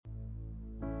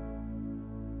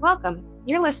Welcome.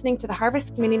 You're listening to the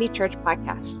Harvest Community Church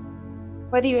podcast.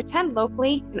 Whether you attend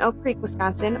locally in Oak Creek,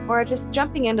 Wisconsin, or are just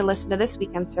jumping in to listen to this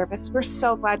weekend's service, we're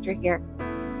so glad you're here.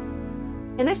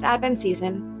 In this Advent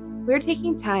season, we're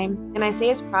taking time in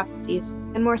Isaiah's prophecies,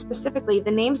 and more specifically, the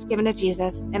names given to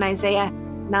Jesus in Isaiah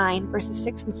 9, verses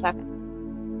 6 and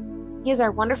 7. He is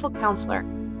our wonderful counselor,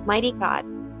 mighty God,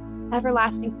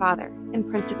 everlasting Father, and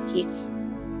Prince of Peace.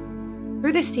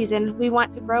 Through this season, we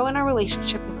want to grow in our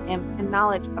relationship with Him and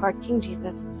knowledge of our King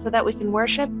Jesus so that we can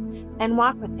worship and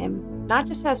walk with Him, not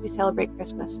just as we celebrate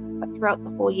Christmas, but throughout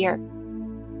the whole year.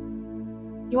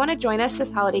 If you want to join us this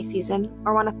holiday season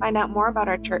or want to find out more about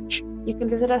our church, you can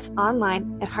visit us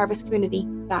online at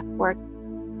harvestcommunity.org.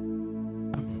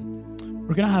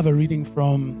 We're going to have a reading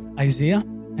from Isaiah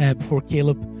before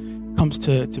Caleb comes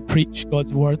to preach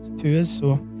God's word to us.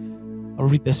 So I'll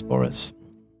read this for us.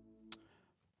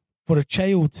 For a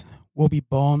child will be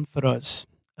born for us,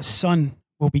 a son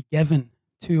will be given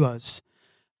to us,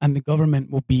 and the government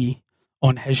will be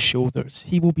on his shoulders.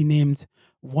 He will be named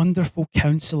Wonderful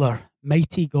Counselor,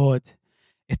 Mighty God,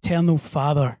 Eternal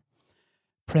Father,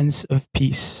 Prince of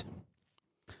Peace.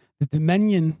 The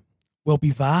dominion will be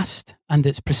vast, and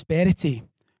its prosperity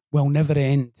will never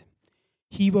end.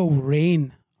 He will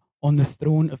reign on the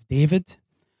throne of David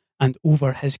and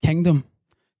over his kingdom,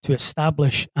 to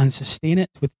establish and sustain it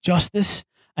with justice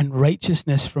and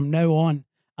righteousness from now on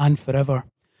and forever.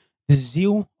 The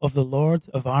zeal of the Lord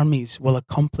of armies will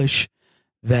accomplish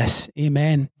this.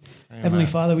 Amen. Heavenly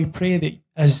Father, we pray that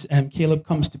as Caleb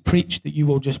comes to preach, that you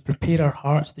will just prepare our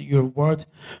hearts, that your word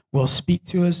will speak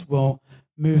to us, will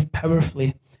move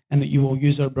powerfully, and that you will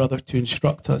use our brother to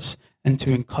instruct us and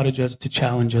to encourage us, to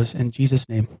challenge us. In Jesus'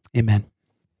 name, amen.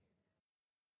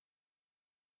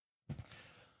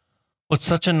 Well, it's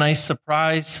such a nice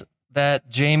surprise that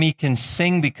Jamie can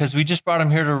sing because we just brought him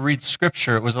here to read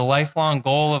scripture. It was a lifelong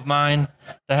goal of mine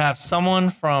to have someone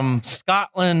from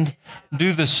Scotland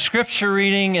do the scripture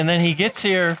reading, and then he gets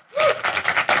here,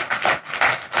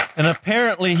 and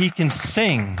apparently he can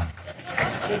sing,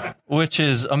 which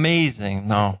is amazing.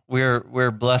 No,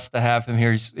 we're blessed to have him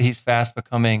here. He's fast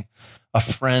becoming a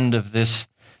friend of this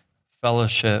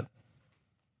fellowship.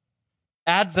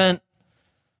 Advent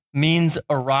means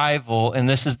arrival, and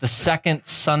this is the second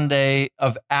Sunday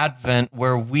of Advent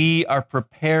where we are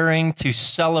preparing to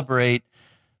celebrate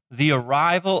the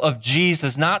arrival of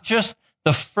Jesus, not just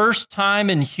the first time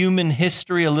in human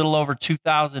history a little over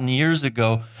 2,000 years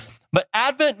ago, but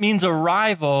Advent means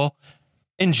arrival,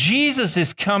 and Jesus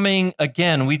is coming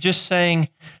again. We just sang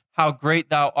How Great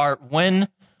Thou Art, when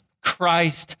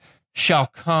Christ shall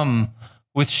come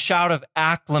with shout of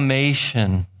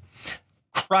acclamation.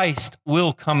 Christ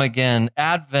will come again.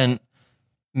 Advent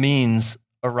means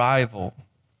arrival.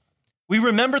 We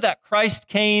remember that Christ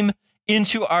came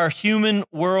into our human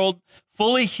world,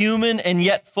 fully human and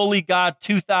yet fully God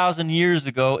 2,000 years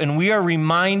ago, and we are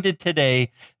reminded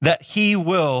today that he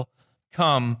will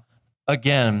come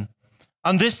again.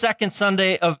 On this second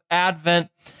Sunday of Advent,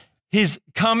 his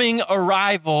coming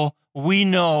arrival, we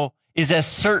know, is as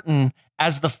certain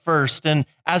as the first. And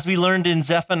as we learned in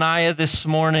Zephaniah this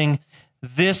morning,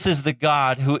 this is the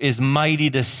God who is mighty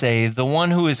to save. The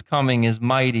one who is coming is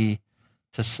mighty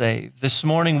to save. This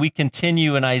morning we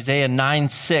continue in Isaiah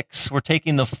 9:6. We're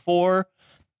taking the four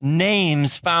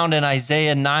names found in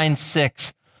Isaiah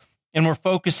 9:6, and we're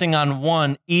focusing on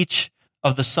one each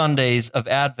of the Sundays of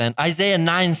Advent. Isaiah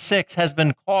 9:6 has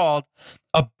been called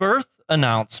a birth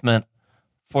announcement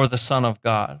for the Son of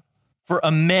God, for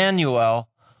Emmanuel,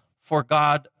 for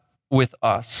God with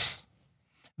us.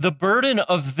 The burden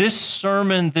of this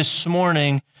sermon this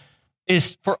morning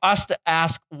is for us to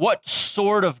ask, what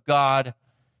sort of God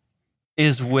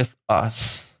is with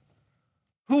us?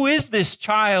 Who is this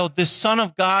child, this Son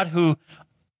of God who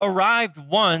arrived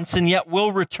once and yet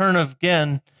will return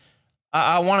again?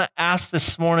 I want to ask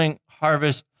this morning,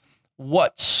 Harvest,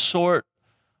 what sort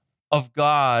of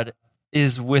God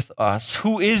is with us?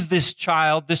 Who is this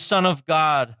child, this Son of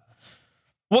God?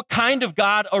 What kind of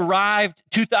God arrived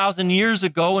 2,000 years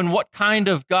ago, and what kind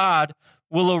of God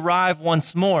will arrive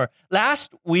once more?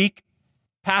 Last week,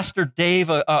 Pastor Dave,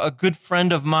 a good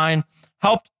friend of mine,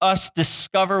 helped us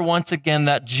discover once again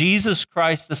that Jesus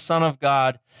Christ, the Son of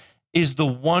God, is the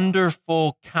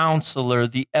wonderful counselor,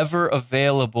 the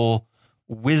ever-available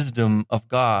wisdom of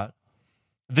God.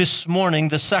 This morning,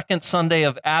 the second Sunday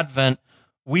of Advent,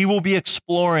 we will be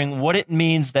exploring what it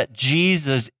means that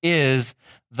Jesus is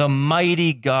the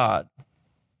mighty God.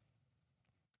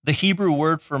 The Hebrew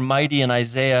word for mighty in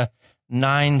Isaiah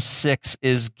 9:6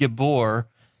 is Gibor,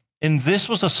 and this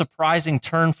was a surprising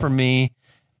turn for me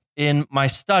in my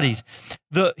studies.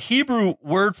 The Hebrew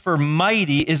word for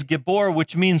mighty is gibor,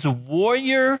 which means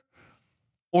warrior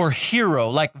or hero,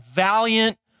 like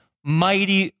valiant,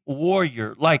 mighty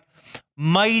warrior, like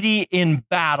mighty in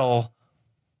battle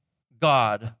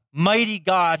God. Mighty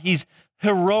God, he's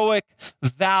heroic,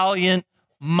 valiant,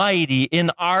 mighty.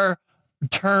 In our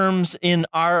terms, in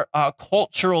our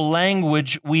cultural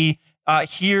language, we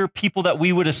hear people that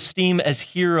we would esteem as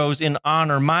heroes in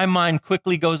honor. My mind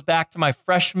quickly goes back to my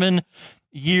freshman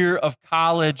year of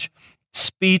college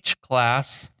speech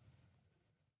class.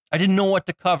 I didn't know what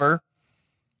to cover.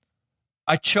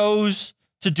 I chose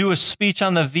to do a speech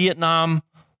on the Vietnam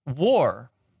War.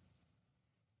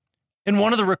 And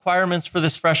one of the requirements for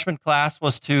this freshman class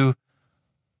was to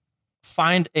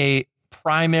find a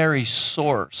primary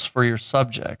source for your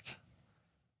subject.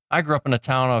 I grew up in a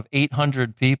town of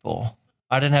 800 people.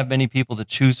 I didn't have many people to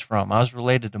choose from. I was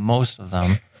related to most of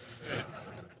them.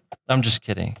 I'm just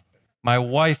kidding. My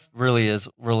wife really is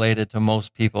related to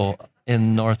most people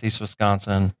in Northeast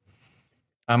Wisconsin.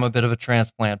 I'm a bit of a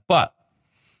transplant. But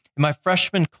in my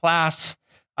freshman class,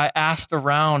 I asked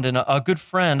around, and a good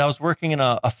friend, I was working in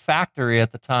a factory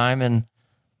at the time, and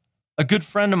a good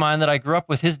friend of mine that I grew up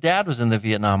with, his dad was in the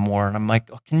Vietnam War. And I'm like,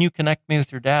 oh, can you connect me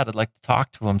with your dad? I'd like to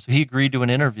talk to him. So he agreed to an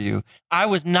interview. I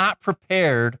was not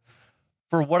prepared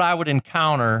for what I would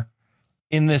encounter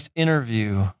in this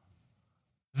interview.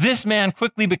 This man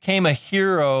quickly became a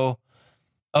hero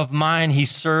of mine. He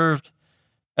served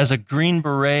as a Green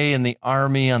Beret in the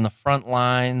Army on the front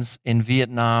lines in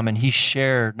Vietnam, and he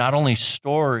shared not only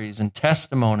stories and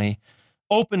testimony,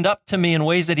 opened up to me in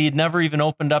ways that he had never even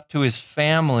opened up to his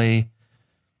family,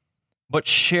 but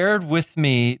shared with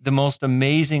me the most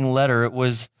amazing letter. It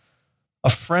was a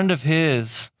friend of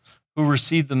his who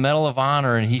received the Medal of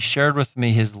Honor, and he shared with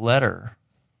me his letter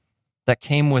that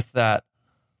came with that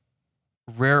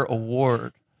rare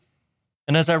award.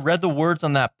 And as I read the words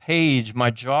on that page, my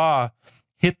jaw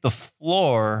hit the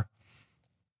floor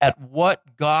at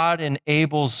what God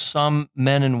enables some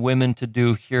men and women to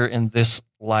do here in this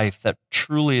life that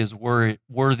truly is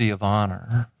worthy of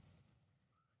honor.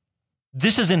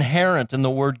 This is inherent in the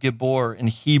word gibor in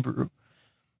Hebrew.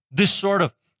 This sort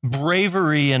of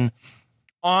bravery and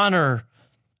honor,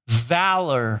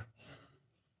 valor,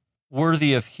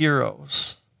 worthy of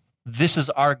heroes. This is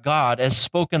our God, as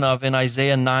spoken of in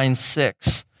Isaiah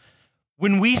 9:6.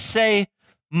 When we say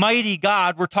mighty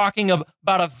God, we're talking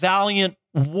about a valiant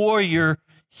warrior,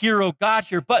 hero God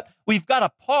here. But we've got to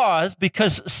pause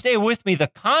because, stay with me, the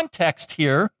context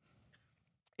here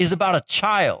is about a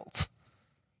child.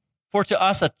 For to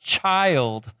us a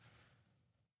child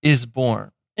is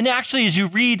born. And actually, as you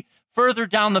read further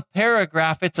down the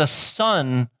paragraph, it's a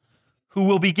son who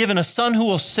will be given, a son who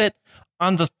will sit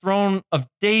on the throne of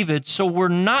David. So we're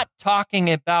not talking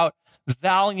about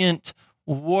valiant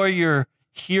warrior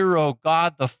hero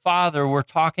God the Father. We're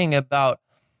talking about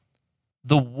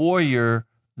the warrior,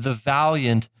 the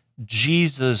valiant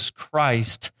Jesus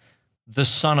Christ, the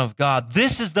Son of God.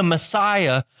 This is the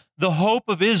Messiah, the hope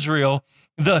of Israel,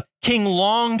 the king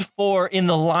longed for in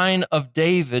the line of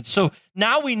David. So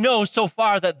now we know so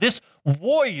far that this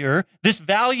warrior, this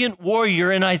valiant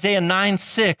warrior in Isaiah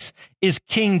 9:6 is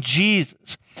King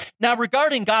Jesus. Now,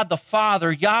 regarding God the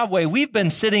Father, Yahweh, we've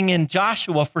been sitting in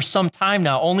Joshua for some time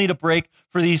now, only to break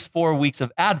for these 4 weeks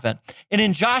of Advent. And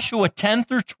in Joshua 10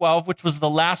 through 12, which was the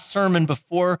last sermon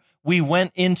before we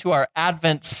went into our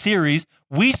Advent series,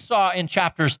 we saw in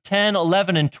chapters 10,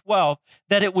 11, and 12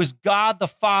 that it was God the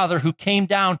Father who came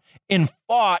down and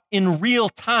fought in real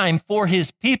time for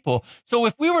his people. So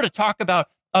if we were to talk about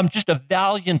just a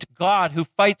valiant God who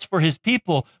fights for his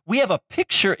people, we have a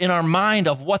picture in our mind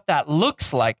of what that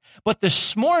looks like. But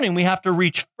this morning we have to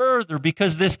reach further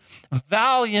because this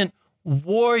valiant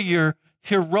warrior,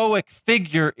 heroic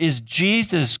figure is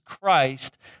Jesus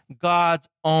Christ, God's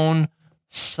own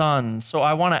Son. So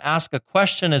I want to ask a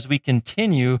question as we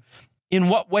continue. In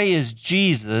what way is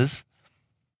Jesus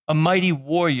a mighty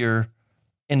warrior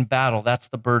in battle? That's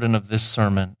the burden of this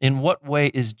sermon. In what way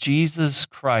is Jesus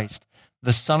Christ,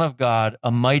 the Son of God,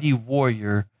 a mighty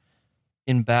warrior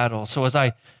in battle? So as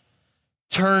I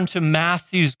turned to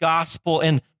Matthew's gospel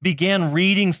and began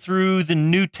reading through the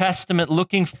New Testament,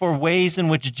 looking for ways in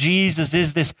which Jesus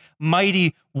is this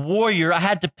mighty warrior, I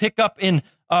had to pick up in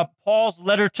Paul's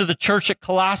letter to the church at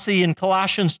Colossae in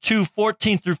Colossians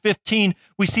 2:14 through 15.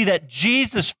 We see that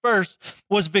Jesus first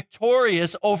was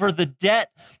victorious over the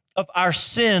debt of our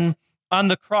sin on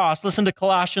the cross. Listen to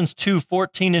Colossians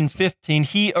 2:14 and 15.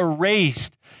 He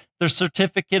erased the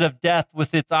certificate of death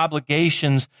with its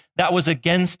obligations that was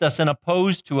against us and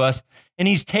opposed to us. And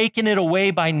he's taken it away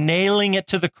by nailing it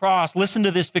to the cross. Listen to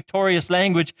this victorious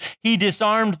language. He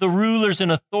disarmed the rulers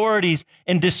and authorities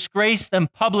and disgraced them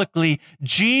publicly.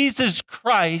 Jesus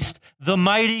Christ, the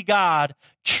mighty God,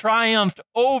 triumphed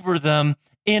over them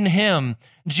in him.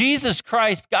 Jesus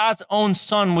Christ, God's own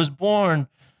Son, was born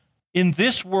in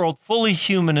this world, fully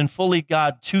human and fully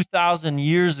God, 2,000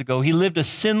 years ago. He lived a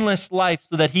sinless life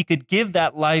so that he could give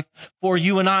that life for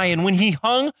you and I. And when he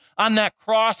hung on that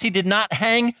cross, he did not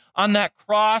hang on that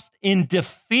cross in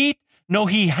defeat. No,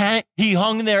 he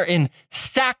hung there in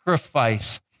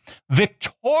sacrifice,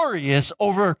 victorious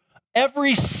over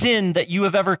every sin that you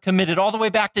have ever committed, all the way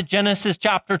back to Genesis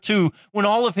chapter 2, when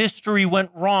all of history went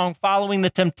wrong following the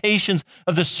temptations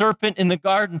of the serpent in the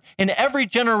garden. And every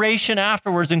generation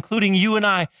afterwards, including you and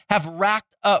I, have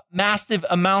racked up massive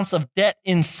amounts of debt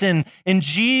in sin. And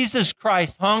Jesus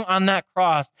Christ hung on that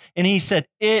cross, and he said,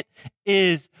 "It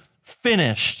is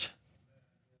finished."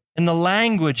 And the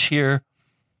language here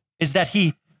is that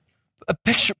he,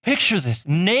 picture this,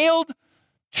 nailed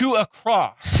to a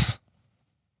cross.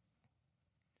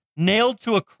 Nailed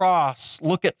to a cross.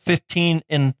 Look at 15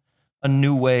 in a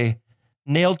new way.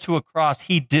 Nailed to a cross,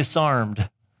 he disarmed.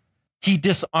 He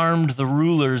disarmed the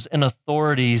rulers and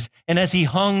authorities. And as he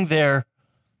hung there,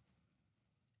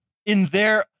 in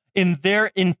their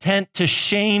intent to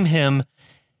shame him,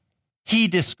 he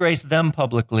disgraced them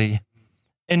publicly.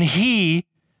 And they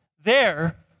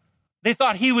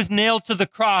thought he was nailed to the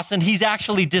cross, and he's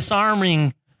actually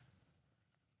disarming.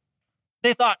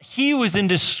 They thought he was in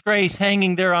disgrace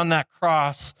hanging there on that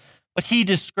cross, but he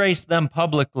disgraced them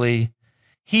publicly.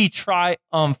 He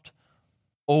triumphed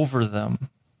over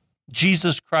them.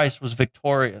 Jesus Christ was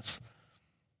victorious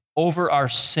over our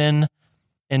sin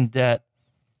and debt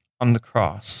on the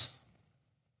cross.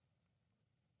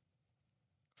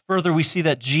 Further, we see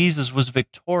that Jesus was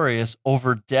victorious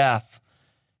over death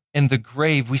in the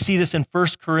grave. We see this in 1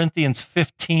 Corinthians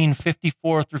 15,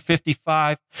 54 through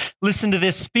 55. Listen to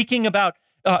this, speaking about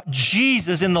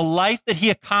Jesus in the life that he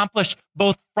accomplished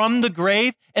both from the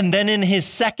grave and then in his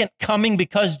second coming,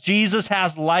 because Jesus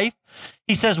has life.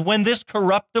 He says, when this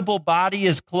corruptible body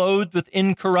is clothed with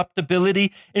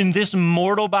incorruptibility and this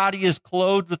mortal body is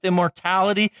clothed with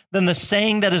immortality, then the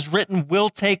saying that is written will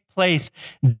take place.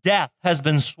 Death has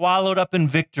been swallowed up in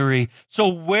victory. So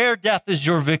where death is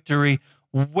your victory?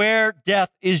 Where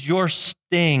death is your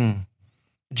sting?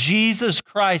 Jesus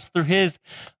Christ, through his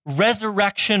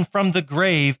resurrection from the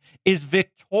grave, is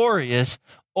victorious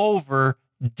over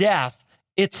death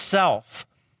itself.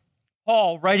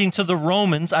 Paul, writing to the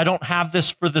Romans, I don't have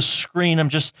this for the screen, I'm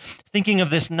just thinking of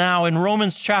this now. In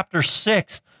Romans chapter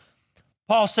 6,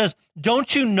 Paul says,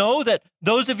 "Don't you know that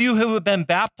those of you who have been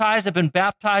baptized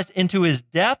into his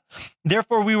death?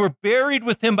 Therefore we were buried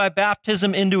with him by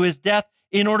baptism into his death,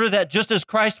 in order that just as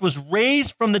Christ was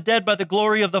raised from the dead by the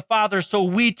glory of the Father, so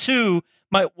we too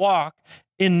might walk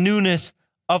in newness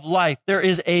of life." There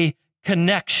is a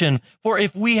connection. For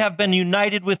if we have been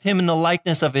united with him in the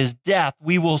likeness of his death,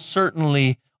 we will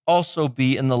certainly also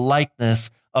be in the likeness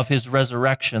of his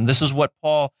resurrection. This is what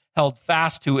Paul held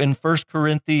fast to in 1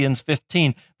 Corinthians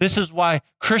 15. This is why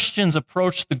Christians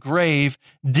approach the grave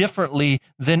differently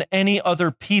than any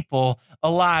other people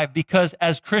alive, because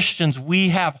as Christians, we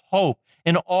have hope.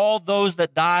 And all those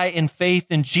that die in faith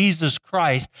in Jesus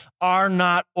Christ are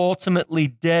not ultimately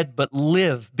dead, but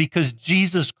live, because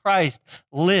Jesus Christ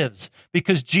lives,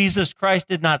 because Jesus Christ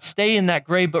did not stay in that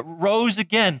grave, but rose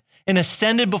again and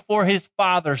ascended before his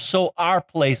Father. So our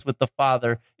place with the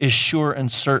Father is sure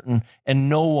and certain, and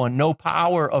no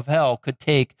power of hell could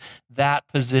take that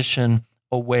position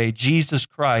away. Jesus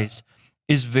Christ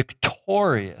is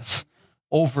victorious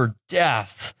over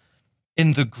death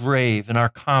in the grave, and our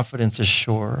confidence is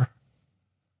sure.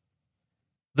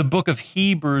 The book of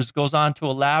Hebrews goes on to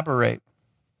elaborate.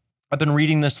 I've been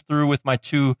reading this through with my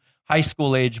two high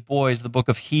school age boys, the book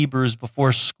of Hebrews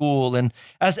before school. And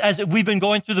as we've been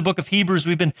going through the book of Hebrews,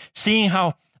 we've been seeing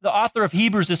how the author of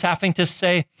Hebrews is having to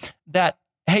say that,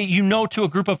 hey, to a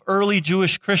group of early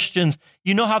Jewish Christians,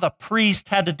 how the priest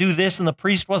had to do this and the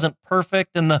priest wasn't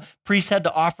perfect and the priest had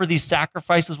to offer these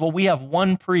sacrifices. Well, we have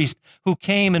one priest who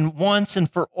came, and once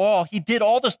and for all, he did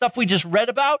all the stuff we just read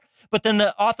about. But then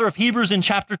the author of Hebrews in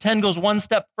chapter 10 goes one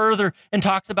step further and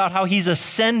talks about how he's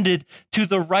ascended to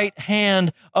the right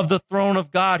hand of the throne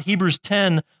of God. Hebrews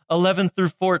 10, 11 through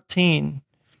 14,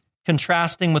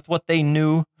 contrasting with what they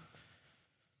knew.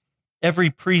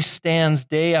 Every priest stands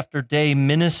day after day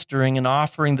ministering and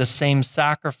offering the same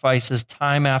sacrifices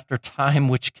time after time,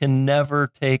 which can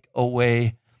never take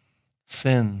away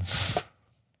sins.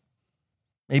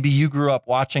 Maybe you grew up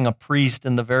watching a priest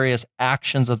in the various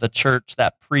actions of the church.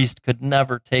 That priest could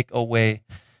never take away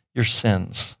your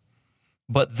sins.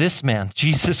 But this man,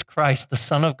 Jesus Christ, the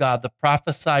Son of God, the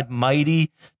prophesied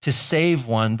mighty to save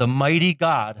one, the mighty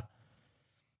God,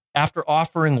 after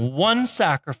offering one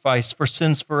sacrifice for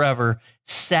sins forever,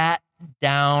 sat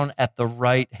down at the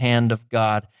right hand of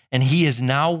God. And he is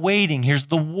now waiting, here's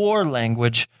the war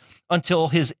language, until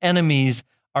his enemies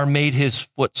are made his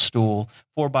footstool.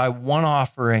 For by one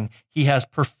offering, he has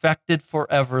perfected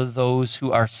forever those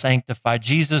who are sanctified.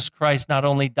 Jesus Christ not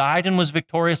only died and was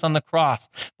victorious on the cross,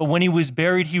 but when he was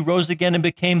buried, he rose again and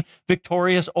became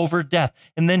victorious over death.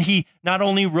 And then he not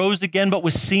only rose again, but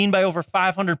was seen by over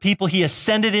 500 people. He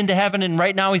ascended into heaven, and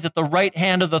right now he's at the right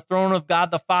hand of the throne of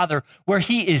God the Father, where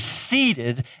he is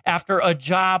seated after a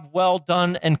job well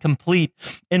done and complete.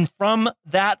 And from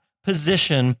that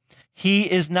position,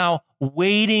 he is now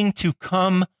waiting to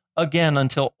come again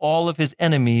until all of his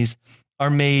enemies are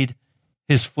made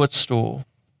his footstool.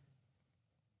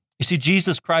 You see,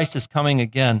 Jesus Christ is coming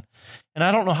again. And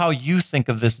I don't know how you think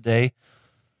of this day,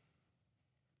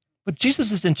 but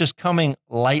Jesus isn't just coming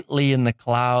lightly in the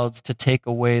clouds to take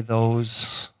away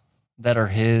those that are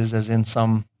his, as in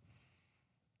some,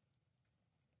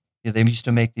 they used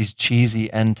to make these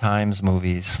cheesy end times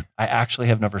movies. I actually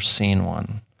have never seen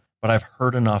one, but I've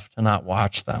heard enough to not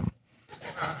watch them.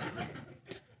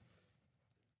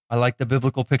 I like the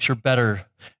biblical picture better.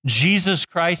 Jesus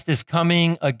Christ is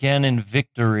coming again in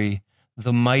victory,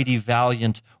 the mighty,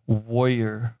 valiant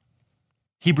warrior.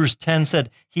 Hebrews 10 said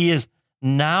he is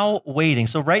now waiting.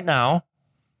 So right now,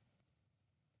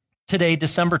 today,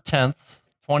 December 10th,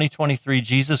 2023,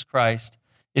 Jesus Christ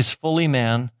is fully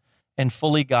man and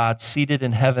fully God, seated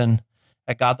in heaven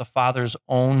at God the Father's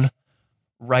own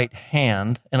right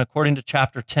hand. And according to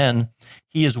chapter 10,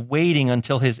 he is waiting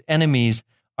until his enemies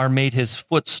are made his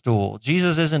footstool.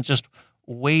 Jesus isn't just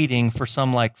waiting for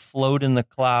some like float in the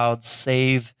clouds,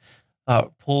 save,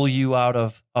 pull you out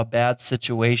of a bad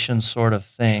situation sort of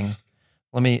thing.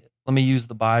 Let me use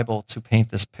the Bible to paint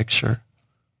this picture.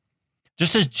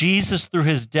 Just as Jesus, through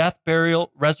his death,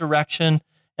 burial, resurrection,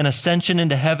 and ascension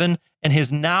into heaven, and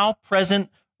his now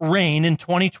present reign in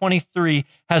 2023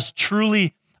 has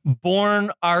truly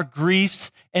borne our griefs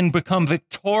and become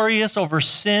victorious over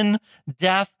sin,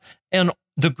 death, and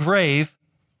the grave,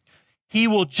 he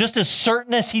will, just as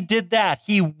certain as he did that,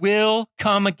 he will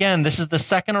come again. This is the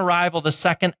second arrival, the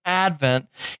second advent.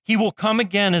 He will come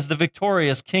again as the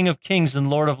victorious King of Kings and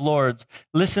Lord of Lords.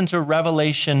 Listen to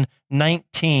Revelation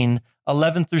 19,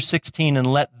 11 through 16, and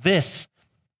let this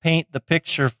paint the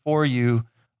picture for you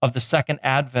of the second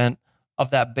advent of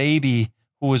that baby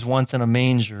who was once in a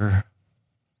manger.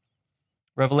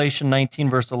 Revelation 19,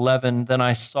 verse 11, then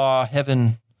I saw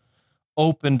heaven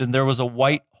opened, and there was a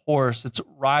white horse, its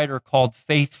rider called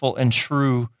Faithful and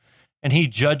True, and he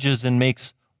judges and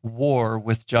makes war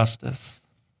with justice.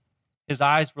 His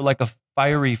eyes were like a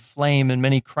fiery flame, and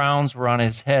many crowns were on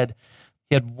his head.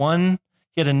 He had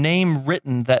a name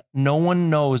written that no one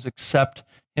knows except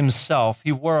himself.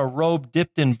 He wore a robe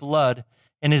dipped in blood,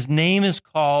 and his name is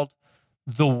called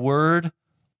the Word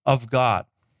of God.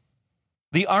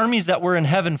 The armies that were in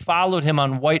heaven followed him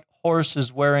on white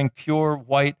horses, wearing pure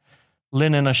white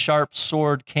linen. A sharp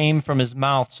sword came from his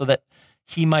mouth so that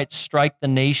he might strike the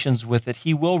nations with it.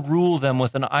 He will rule them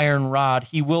with an iron rod.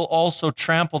 He will also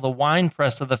trample the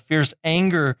winepress of the fierce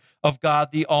anger of God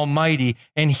the Almighty.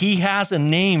 And he has a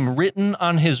name written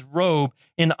on his robe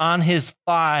and on his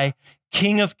thigh,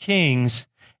 King of Kings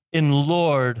and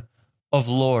Lord of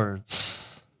Lords.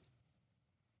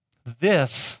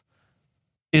 This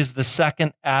is the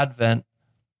second advent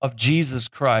of Jesus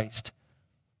Christ,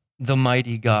 the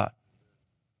mighty God.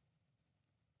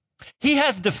 He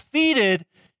has defeated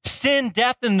sin,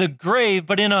 death, and the grave,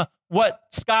 but in a what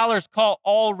scholars call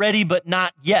already but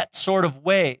not yet sort of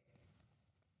way.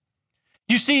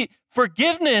 You see,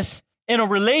 forgiveness in a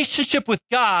relationship with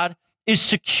God is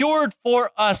secured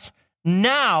for us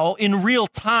now in real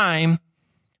time,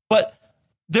 but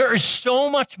there is so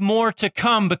much more to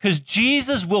come because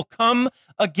Jesus will come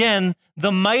again,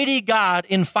 the mighty God,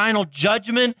 in final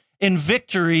judgment and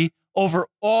victory over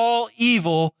all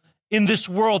evil in this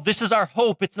world. This is our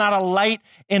hope. It's not a light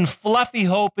and fluffy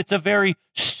hope. It's a very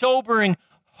sobering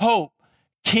hope.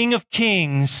 King of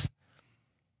Kings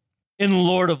and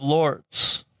Lord of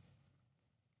Lords.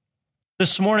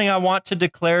 This morning, I want to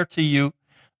declare to you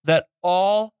that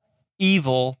all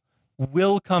evil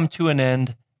will come to an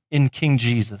end in King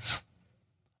Jesus.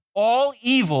 All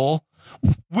evil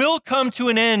will come to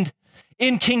an end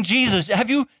in King Jesus. Have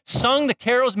you sung the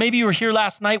carols? Maybe you were here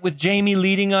last night with Jamie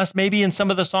leading us, maybe in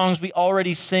some of the songs we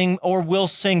already sing or will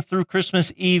sing through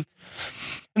Christmas Eve.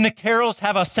 And the carols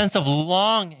have a sense of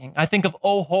longing. I think of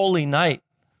O Holy Night.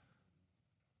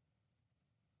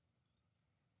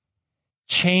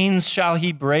 Chains shall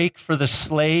he break, for the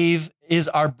slave is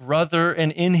our brother,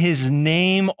 and in his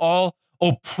name all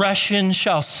oppression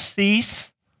shall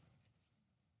cease.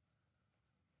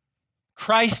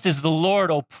 Christ is the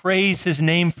Lord. Oh, praise his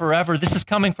name forever. This is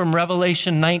coming from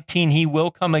Revelation 19. He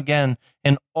will come again,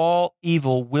 and all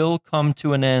evil will come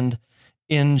to an end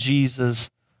in Jesus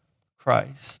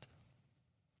Christ.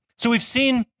 So we've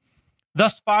seen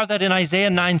thus far that in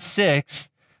Isaiah 9:6,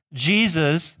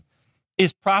 Jesus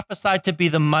is prophesied to be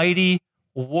the mighty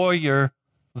warrior,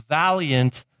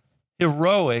 valiant,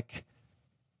 heroic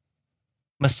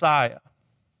Messiah.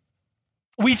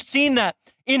 We've seen that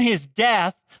in his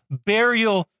death,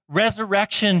 burial,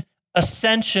 resurrection,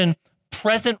 ascension,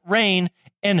 present reign,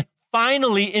 and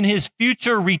finally in his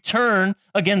future return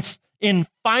in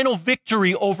final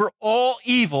victory over all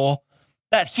evil,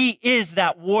 that he is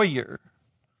that warrior.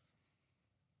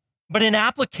 But in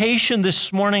application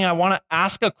this morning, I want to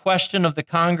ask a question of the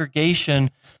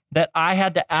congregation that I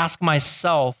had to ask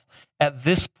myself at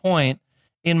this point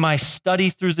in my study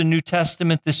through the New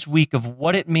Testament this week of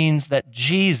what it means that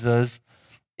Jesus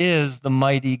is the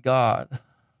mighty God.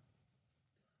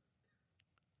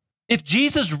 If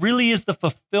Jesus really is the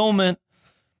fulfillment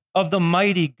of the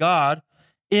mighty God,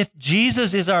 if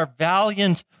Jesus is our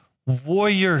valiant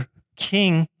warrior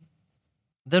king,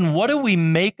 then what do we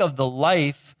make of the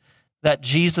life that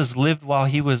Jesus lived while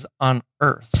he was on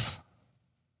earth?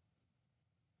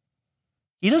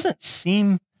 He doesn't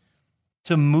seem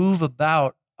to move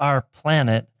about our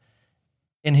planet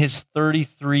in his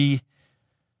 33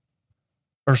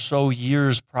 or so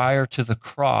years prior to the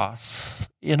cross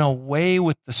in a way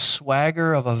with the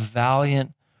swagger of a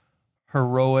valiant,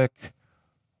 heroic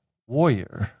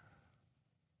warrior.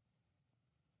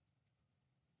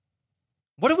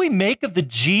 What do we make of the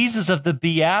Jesus of the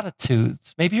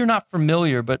Beatitudes? Maybe you're not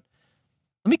familiar, but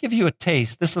let me give you a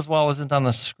taste. This as well isn't on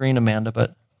the screen, Amanda,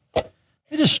 but let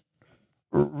me just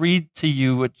read to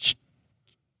you which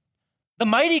the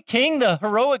mighty king, the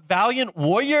heroic, valiant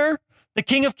warrior, the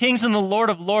King of Kings and the Lord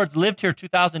of Lords lived here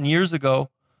 2,000 years ago,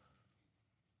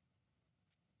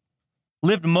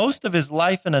 lived most of his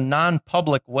life in a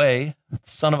non-public way,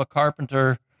 son of a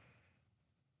carpenter.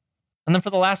 And then for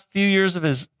the last few years of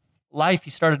his life, he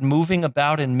started moving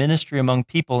about in ministry among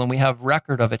people, and we have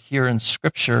record of it here in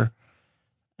Scripture.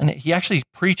 And he actually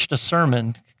preached a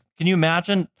sermon. Can you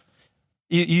imagine?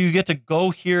 You get to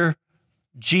go hear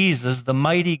Jesus, the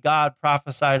mighty God,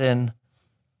 prophesied in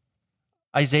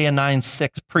Isaiah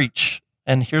 9:6, preach.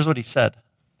 And here's what he said.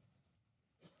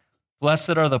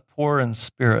 Blessed are the poor in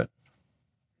spirit.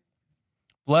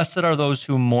 Blessed are those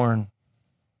who mourn.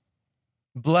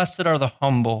 Blessed are the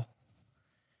humble.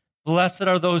 Blessed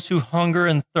are those who hunger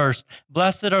and thirst.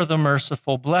 Blessed are the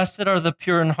merciful. Blessed are the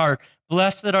pure in heart.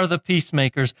 Blessed are the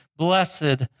peacemakers.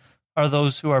 Blessed are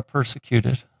those who are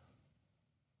persecuted.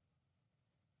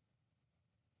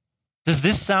 Does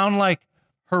this sound like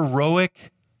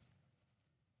heroic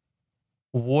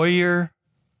warrior,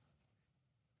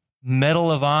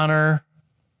 Medal of Honor,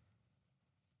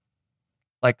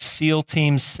 like SEAL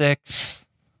Team 6,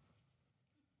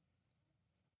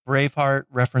 Braveheart,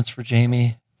 reference for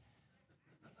Jamie?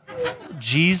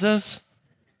 Jesus?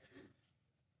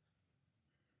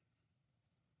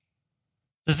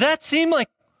 Does that seem like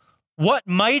what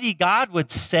mighty God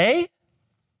would say?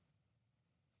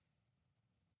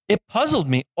 It puzzled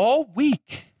me all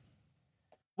week.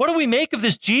 What do we make of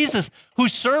this Jesus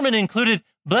whose sermon included,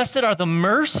 blessed are the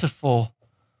merciful?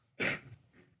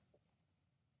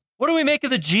 What do we make of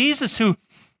the Jesus who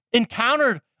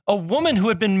encountered a woman who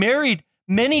had been married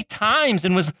many times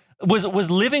and was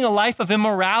living a life of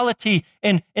immorality,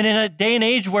 and in a day and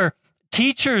age where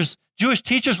Jewish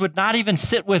teachers would not even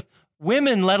sit with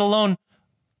women, let alone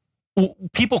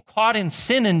people caught in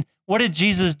sin? And what did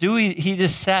Jesus do? He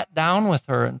just sat down with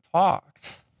her and talked.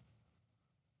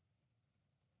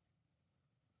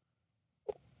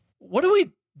 What do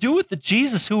we do with the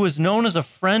Jesus who was known as a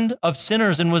friend of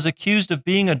sinners and was accused of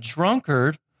being a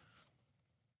drunkard,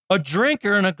 a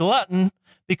drinker, and a glutton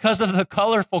because of the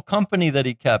colorful company that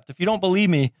he kept? If you don't believe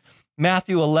me,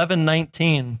 Matthew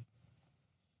 11:19.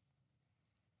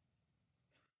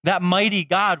 That mighty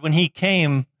God, when he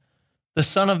came, the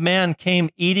Son of Man came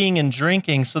eating and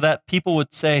drinking so that people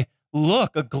would say,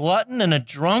 look, a glutton and a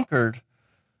drunkard,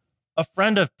 a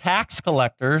friend of tax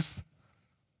collectors.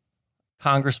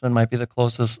 Congressman might be the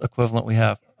closest equivalent we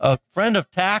have. A friend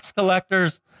of tax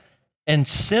collectors and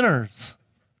sinners.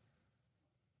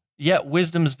 Yet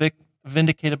wisdom's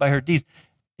vindicated by her deeds.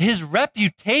 His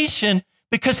reputation,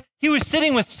 because he was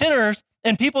sitting with sinners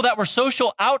and people that were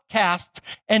social outcasts,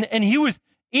 and he was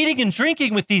eating and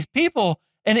drinking with these people,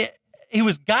 and he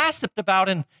was gossiped about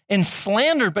and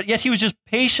slandered, but yet he was just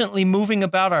patiently moving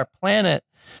about our planet.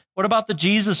 What about the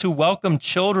Jesus who welcomed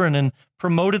children and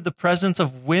promoted the presence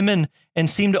of women and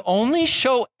seemed to only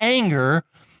show anger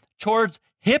towards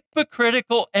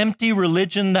hypocritical, empty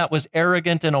religion that was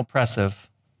arrogant and oppressive?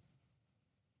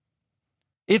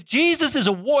 If Jesus is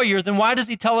a warrior, then why does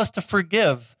he tell us to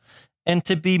forgive and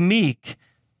to be meek,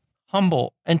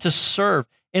 humble, and to serve?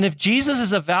 And if Jesus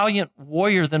is a valiant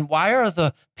warrior, then why are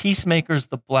the peacemakers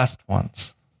the blessed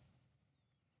ones?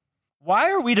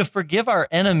 Why are we to forgive our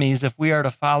enemies if we are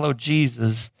to follow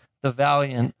Jesus, the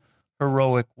valiant,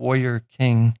 heroic warrior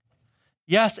king?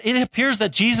 Yes, it appears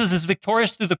that Jesus is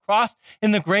victorious through the cross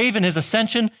and the grave and his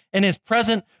ascension and his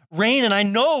present reign. And I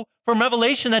know from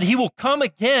Revelation that he will come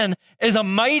again as a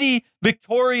mighty,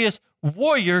 victorious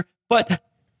warrior. But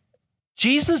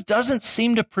Jesus doesn't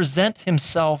seem to present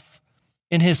himself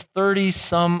in his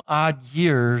 30-some-odd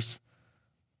years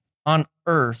on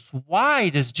earth. Why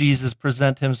does Jesus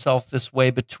present himself this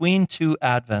way between two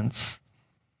advents?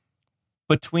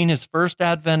 Between his first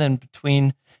advent and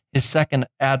between his second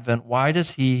advent, why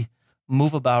does he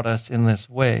move about us in this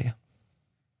way?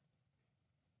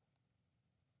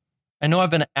 I know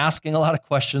I've been asking a lot of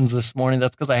questions this morning.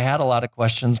 That's because I had a lot of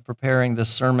questions preparing this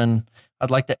sermon. I'd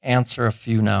like to answer a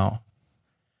few now.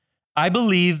 I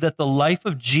believe that the life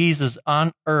of Jesus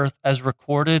on earth, as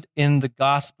recorded in the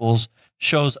Gospels,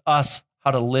 shows us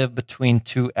how to live between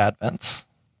two advents.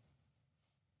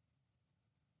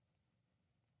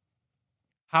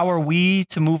 How are we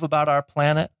to move about our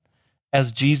planet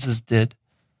as Jesus did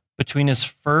between his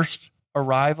first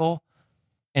arrival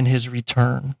and his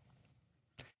return?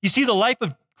 You see, the life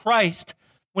of Christ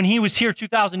when he was here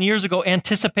 2,000 years ago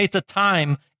anticipates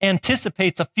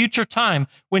a future time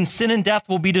when sin and death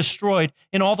will be destroyed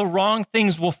and all the wrong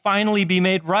things will finally be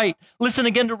made right. Listen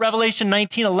again to Revelation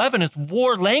 19:11. It's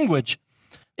war language.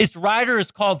 Its writer is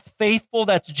called faithful.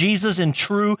 That's Jesus. And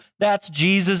true. That's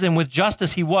Jesus. And with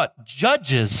justice, he what?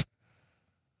 Judges.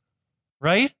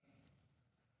 Right?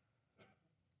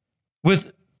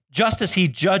 With justice, he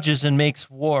judges and makes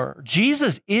war.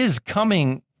 Jesus is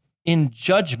coming in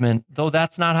judgment, though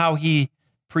that's not how he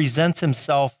presents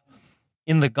himself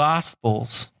in the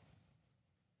Gospels.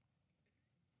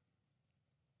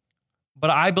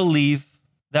 But I believe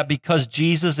that because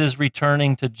Jesus is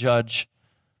returning to judge,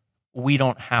 we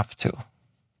don't have to.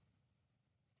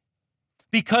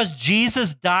 Because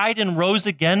Jesus died and rose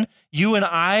again, you and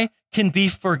I can be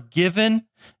forgiven.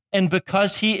 And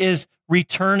because he is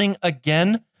returning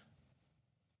again,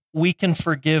 we can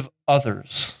forgive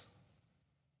others.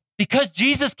 Because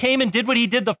Jesus came and did what he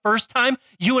did the first time,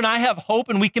 you and I have hope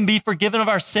and we can be forgiven of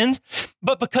our sins.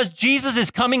 But because Jesus is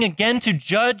coming again to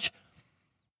judge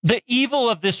the evil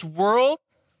of this world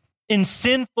in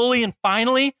sin fully and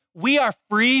finally, we are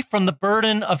free from the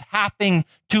burden of having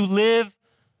to live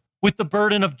with the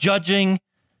burden of judging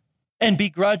and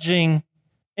begrudging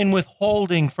and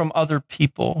withholding from other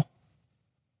people.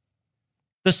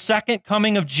 The second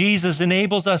coming of Jesus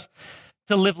enables us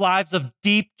to live lives of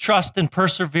deep trust and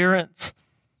perseverance.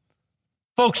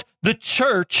 Folks, the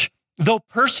church, though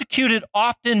persecuted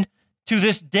often to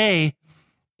this day,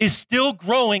 is still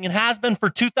growing and has been for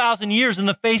 2,000 years in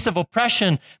the face of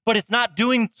oppression, but it's not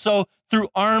doing so through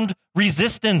armed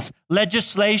resistance,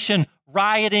 legislation,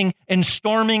 rioting, and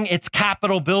storming its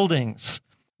Capitol buildings.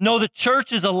 No, the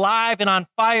church is alive and on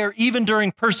fire even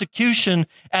during persecution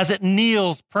as it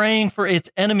kneels praying for its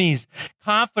enemies,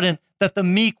 confident that the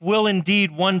meek will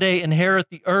indeed one day inherit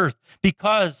the earth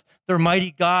because their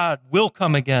mighty God will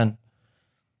come again.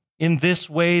 In this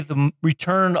way, the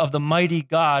return of the mighty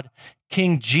God,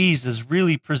 King Jesus,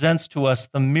 really presents to us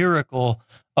the miracle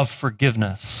of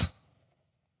forgiveness.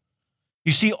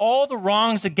 You see, all the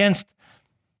wrongs against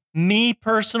me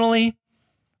personally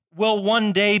will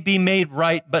one day be made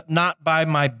right, but not by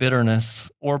my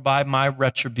bitterness or by my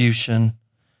retribution,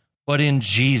 but in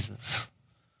Jesus.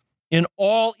 In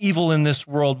all evil in this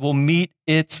world will meet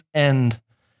its end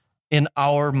in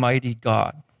our mighty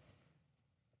God.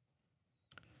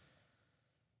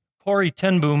 Corrie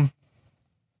ten Boom,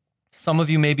 some of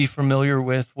you may be familiar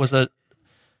with, was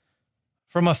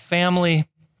from a family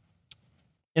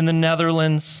in the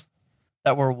Netherlands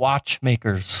that were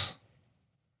watchmakers.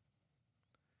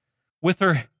 With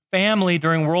her family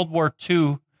during World War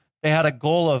II, they had a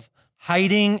goal of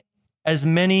hiding as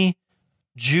many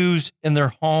Jews in their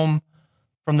home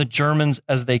from the Germans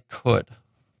as they could.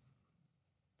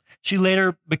 She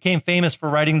later became famous for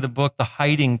writing the book, The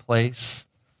Hiding Place.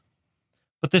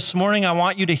 But this morning, I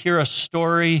want you to hear a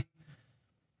story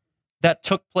that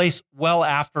took place well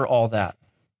after all that.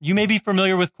 You may be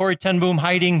familiar with Corrie ten Boom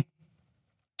hiding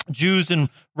Jews and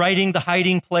writing The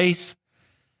Hiding Place.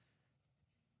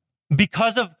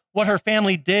 Because of what her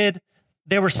family did,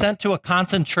 they were sent to a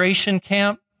concentration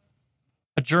camp,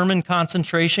 a German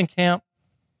concentration camp.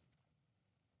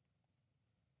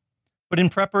 But in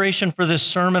preparation for this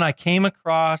sermon, I came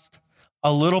across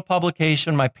a little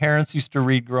publication my parents used to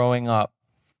read growing up.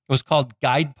 It was called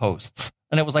Guideposts,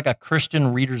 and it was like a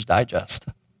Christian Reader's Digest.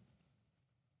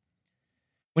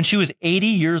 When she was 80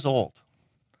 years old,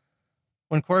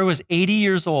 when Corrie was 80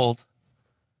 years old,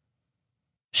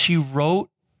 she wrote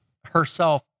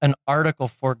herself an article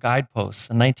for Guideposts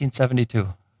in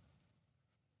 1972.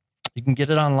 You can get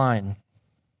it online.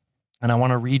 And I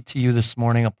want to read to you this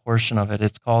morning a portion of it.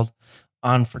 It's called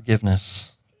On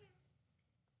Forgiveness.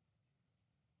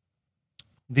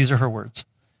 These are her words.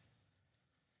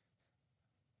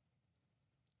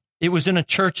 It was in a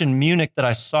church in Munich that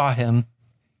I saw him,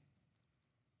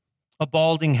 a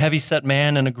balding, heavy-set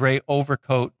man in a gray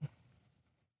overcoat,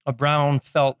 a brown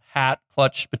felt hat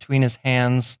clutched between his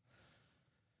hands.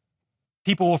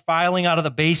 People were filing out of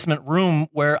the basement room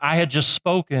where I had just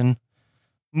spoken,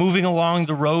 moving along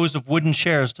the rows of wooden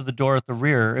chairs to the door at the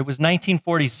rear. It was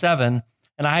 1947,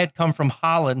 and I had come from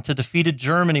Holland to defeated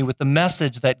Germany with the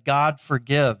message that God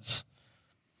forgives.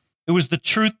 It was the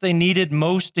truth they needed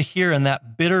most to hear in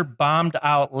that bitter,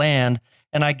 bombed-out land,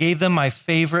 and I gave them my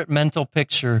favorite mental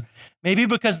picture. Maybe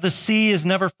because the sea is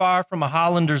never far from a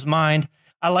Hollander's mind,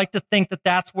 I like to think that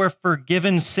that's where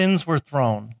forgiven sins were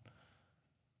thrown.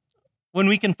 When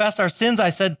we confess our sins, I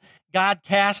said, God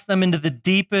cast them into the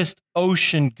deepest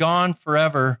ocean, gone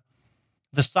forever.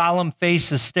 The solemn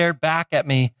faces stared back at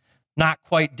me, not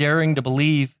quite daring to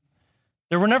believe.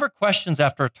 There were never questions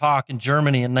after a talk in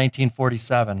Germany in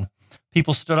 1947.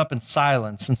 People stood up in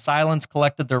silence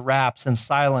collected their wraps, and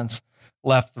silence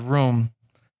left the room.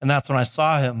 And that's when I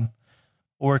saw him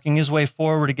working his way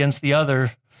forward against the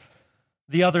others.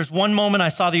 One moment I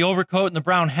saw the overcoat and the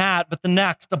brown hat, but the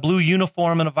next, a blue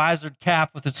uniform and a visored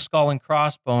cap with its skull and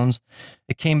crossbones.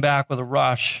 It came back with a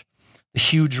rush. The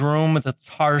huge room with its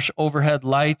harsh overhead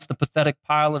lights, the pathetic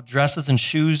pile of dresses and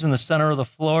shoes in the center of the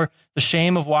floor, the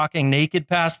shame of walking naked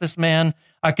past this man.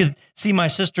 I could see my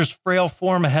sister's frail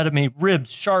form ahead of me,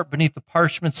 ribs sharp beneath the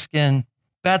parchment skin.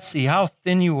 Betsy, how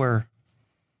thin you were.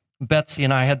 Betsy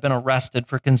and I had been arrested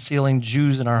for concealing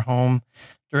Jews in our home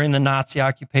during the Nazi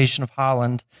occupation of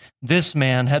Holland. This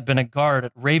man had been a guard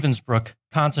at Ravensbrück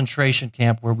concentration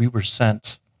camp where we were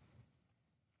sent.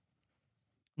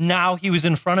 Now he was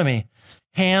in front of me,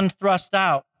 hand thrust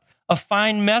out. A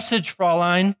fine message,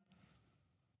 Fräulein.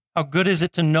 How good is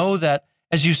it to know that,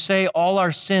 as you say, all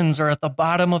our sins are at the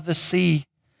bottom of the sea.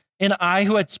 And I,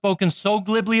 who had spoken so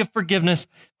glibly of forgiveness,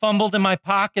 fumbled in my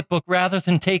pocketbook rather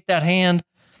than take that hand.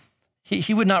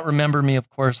 He would not remember me, of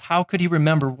course. How could he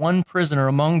remember one prisoner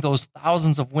among those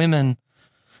thousands of women?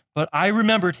 But I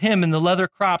remembered him in the leather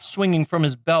crop swinging from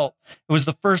his belt. It was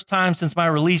the first time since my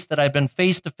release that I'd been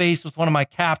face to face with one of my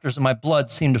captors, and my blood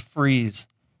seemed to freeze.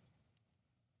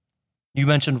 You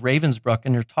mentioned Ravensbrück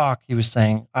in your talk, he was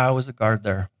saying. I was a guard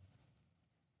there.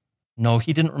 No,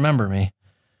 he didn't remember me.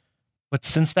 But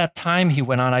since that time, he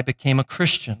went on, I became a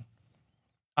Christian.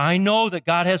 I know that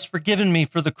God has forgiven me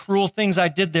for the cruel things I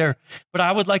did there, but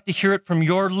I would like to hear it from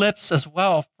your lips as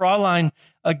well. Fräulein,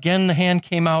 again the hand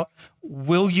came out.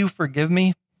 Will you forgive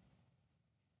me?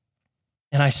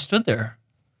 And I stood there.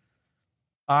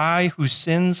 I, whose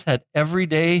sins had every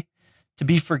day to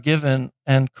be forgiven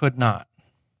and could not.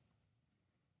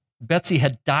 Betsy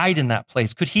had died in that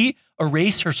place. Could he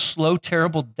erase her slow,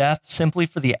 terrible death simply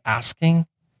for the asking?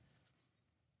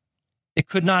 It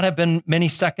could not have been many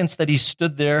seconds that he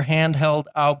stood there, hand held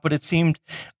out, but it seemed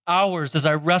hours as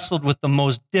I wrestled with the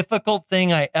most difficult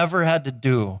thing I ever had to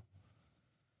do.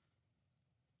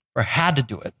 Or had to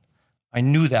do it. I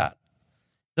knew that.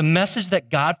 The message that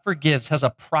God forgives has a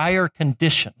prior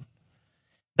condition,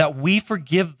 that we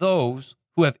forgive those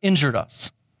who have injured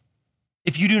us.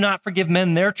 If you do not forgive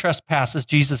men their trespasses,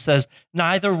 Jesus says,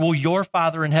 neither will your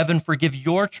Father in heaven forgive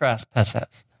your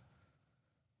trespasses.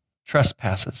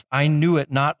 I knew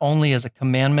it not only as a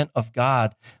commandment of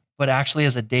God, but actually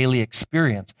as a daily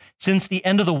experience. Since the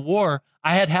end of the war,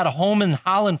 I had had a home in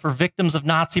Holland for victims of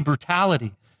Nazi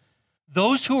brutality.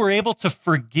 Those who were able to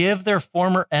forgive their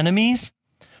former enemies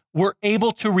were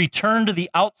able to return to the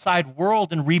outside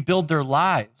world and rebuild their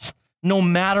lives, no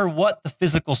matter what the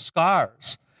physical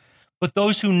scars. But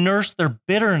those who nursed their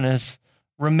bitterness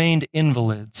remained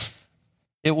invalids.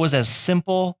 It was as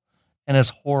simple and as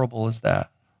horrible as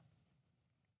that.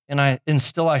 And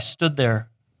still I stood there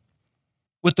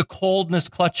with the coldness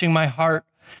clutching my heart.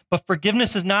 But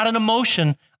forgiveness is not an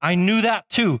emotion. I knew that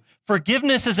too.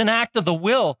 Forgiveness is an act of the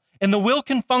will, and the will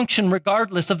can function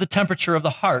regardless of the temperature of the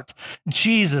heart.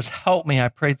 Jesus, help me, I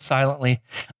prayed silently.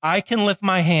 I can lift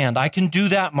my hand. I can do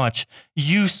that much.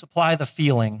 You supply the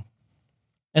feeling.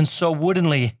 And so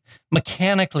woodenly,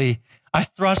 mechanically, I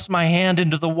thrust my hand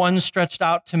into the one stretched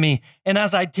out to me. And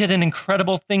as I did, an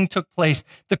incredible thing took place.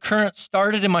 The current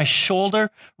started in my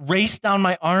shoulder, raced down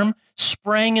my arm,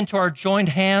 sprang into our joined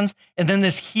hands, and then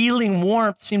this healing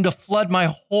warmth seemed to flood my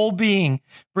whole being,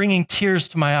 bringing tears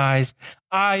to my eyes.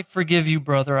 I forgive you,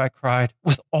 brother, I cried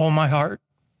with all my heart.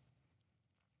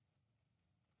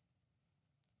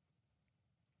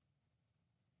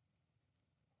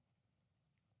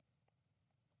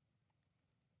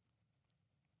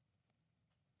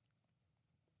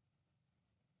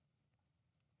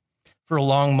 For a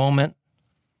long moment,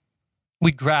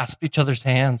 we grasped each other's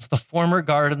hands, the former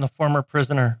guard and the former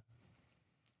prisoner.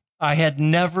 I had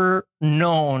never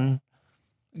known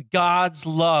God's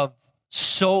love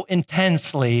so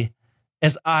intensely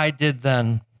as I did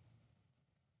then.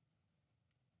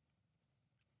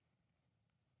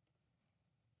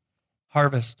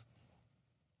 Harvest.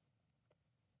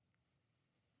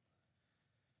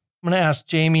 I'm going to ask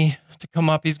Jamie to come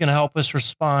up. He's going to help us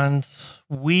respond.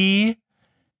 We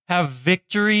have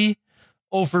victory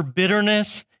over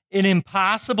bitterness in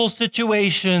impossible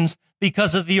situations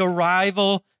because of the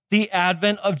arrival, the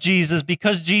advent of Jesus.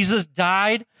 Because Jesus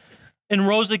died and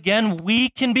rose again, we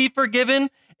can be forgiven.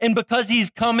 And because he's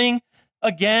coming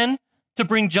again to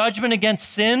bring judgment against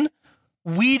sin,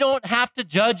 we don't have to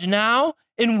judge now,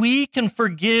 and we can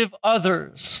forgive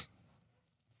others.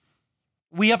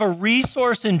 We have a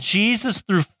resource in Jesus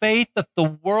through faith that the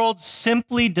world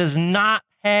simply does not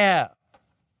have.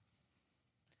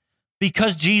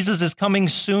 Because Jesus is coming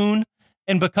soon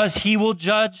and because he will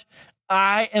judge,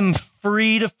 I am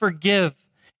free to forgive.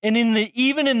 And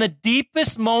even in the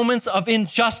deepest moments of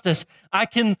injustice, I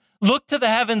can look to the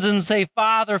heavens and say,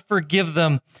 Father, forgive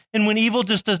them. And when evil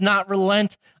just does not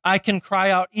relent, I can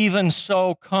cry out, even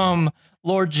so, come,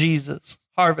 Lord Jesus.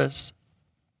 Harvest.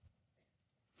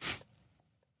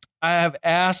 I have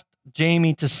asked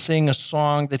Jamie to sing a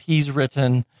song that he's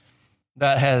written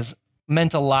that has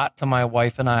meant a lot to my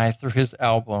wife and I through his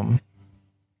album.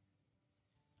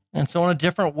 And so in a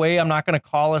different way, I'm not going to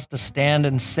call us to stand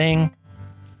and sing.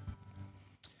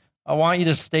 I want you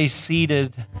to stay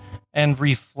seated and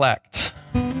reflect.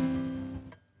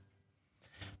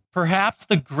 Perhaps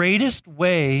the greatest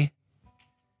way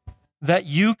that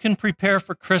you can prepare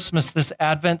for Christmas this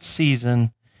Advent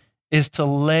season is to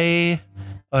lay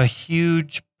a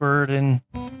huge burden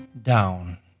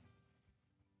down.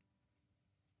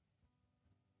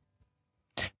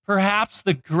 Perhaps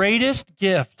the greatest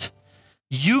gift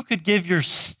you could give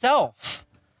yourself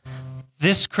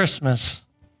this Christmas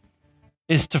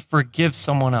is to forgive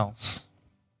someone else.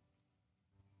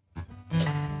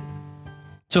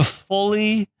 To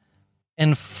fully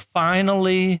and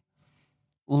finally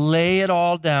lay it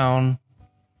all down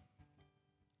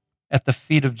at the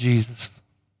feet of Jesus.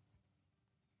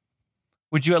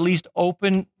 Would you at least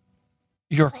open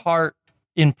your heart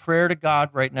in prayer to God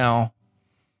right now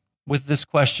with this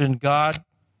question? God,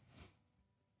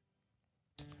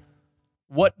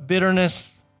 what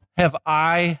bitterness have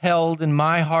I held in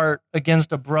my heart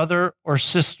against a brother or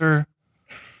sister,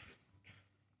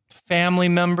 family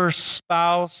member,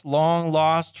 spouse, long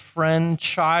lost friend,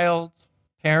 child,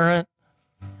 parent?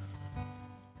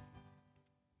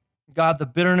 God, the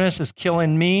bitterness is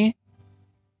killing me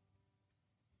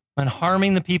and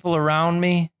harming the people around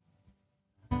me.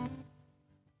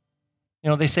 You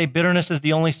know, they say bitterness is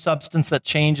the only substance that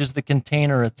changes the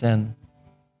container it's in.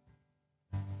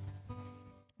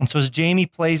 And so as Jamie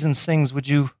plays and sings, would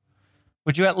you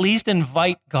at least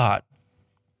invite God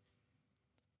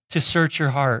to search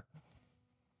your heart?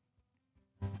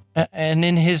 And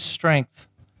in his strength,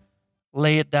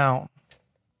 lay it down.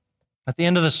 At the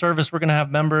end of the service, we're going to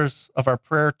have members of our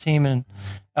prayer team and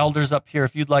elders up here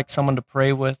if you'd like someone to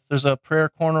pray with. There's a prayer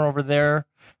corner over there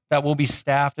that will be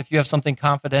staffed. If you have something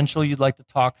confidential you'd like to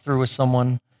talk through with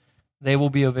someone, they will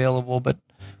be available. But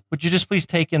would you just please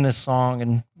take in this song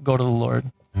and go to the Lord?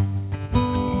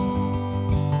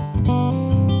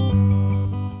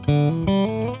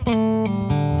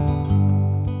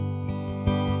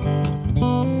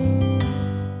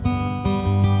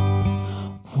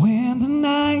 When the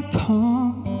night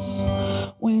comes,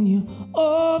 when you're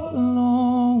all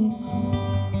alone,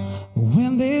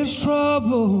 when there's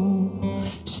trouble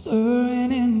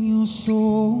stirring in your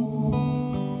soul,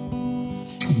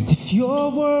 and if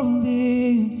your world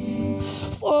is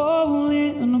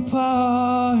falling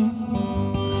apart,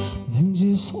 then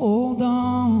just hold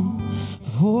on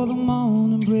for the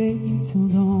morning break until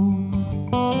dawn.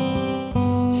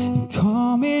 And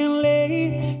come and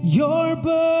lay your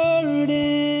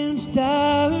burdens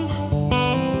down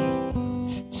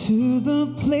to the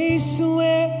place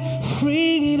where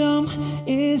freedom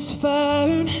is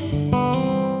found.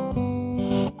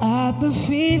 At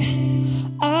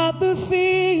the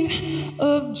feet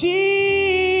of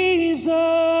Jesus,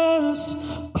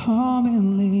 come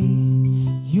and lay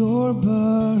your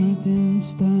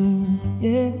burdens down.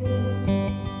 Yeah.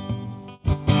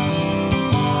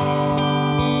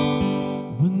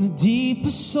 When the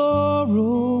deepest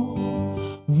sorrow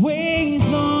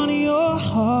weighs on your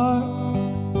heart,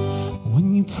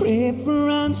 when you pray for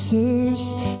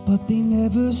answers but they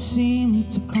never seem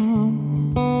to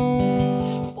come,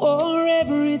 for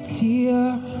every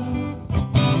tear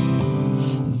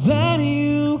that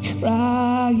you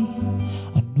cry,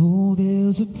 I know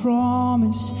there's a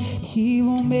promise He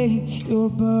will make your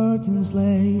burdens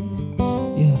light.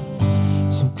 Yeah.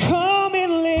 So come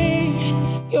and lay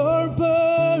your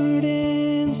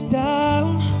burdens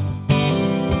down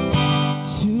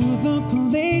to the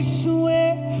place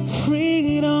where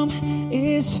freedom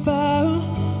is found.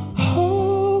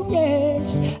 Oh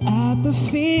yes, at the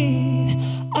feet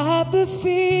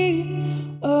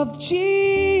of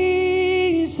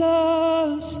Jesus,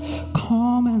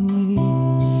 come and lay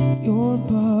your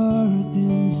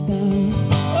burdens down.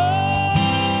 Oh,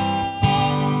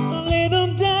 lay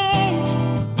them down.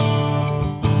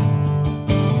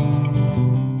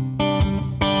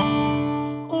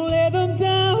 Lay them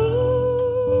down.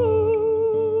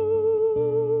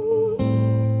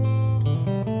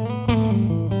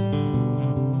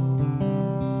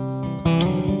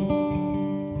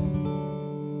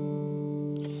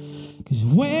 'Cause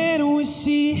when we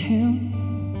see Him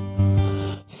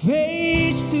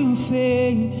face to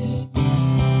face,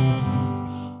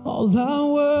 all our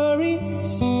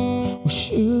worries will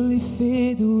surely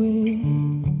fade away.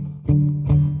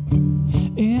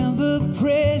 In the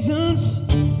presence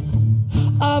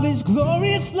of His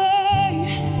glorious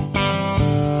light,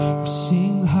 we'll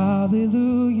sing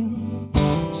hallelujah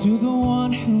to the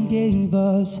one who gave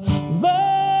us love.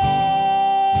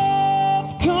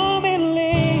 Come and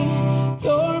lay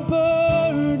your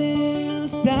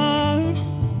burdens down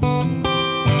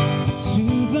to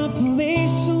the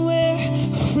place where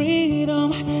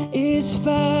freedom is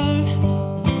found.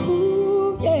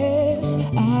 Ooh, yes,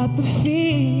 at the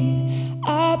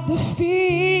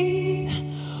feet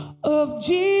of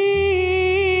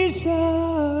Jesus,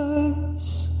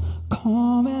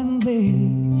 come and lay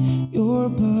your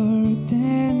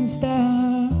burdens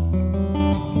down.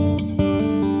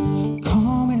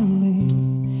 Come and lay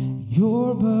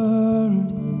your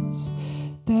burdens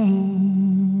down.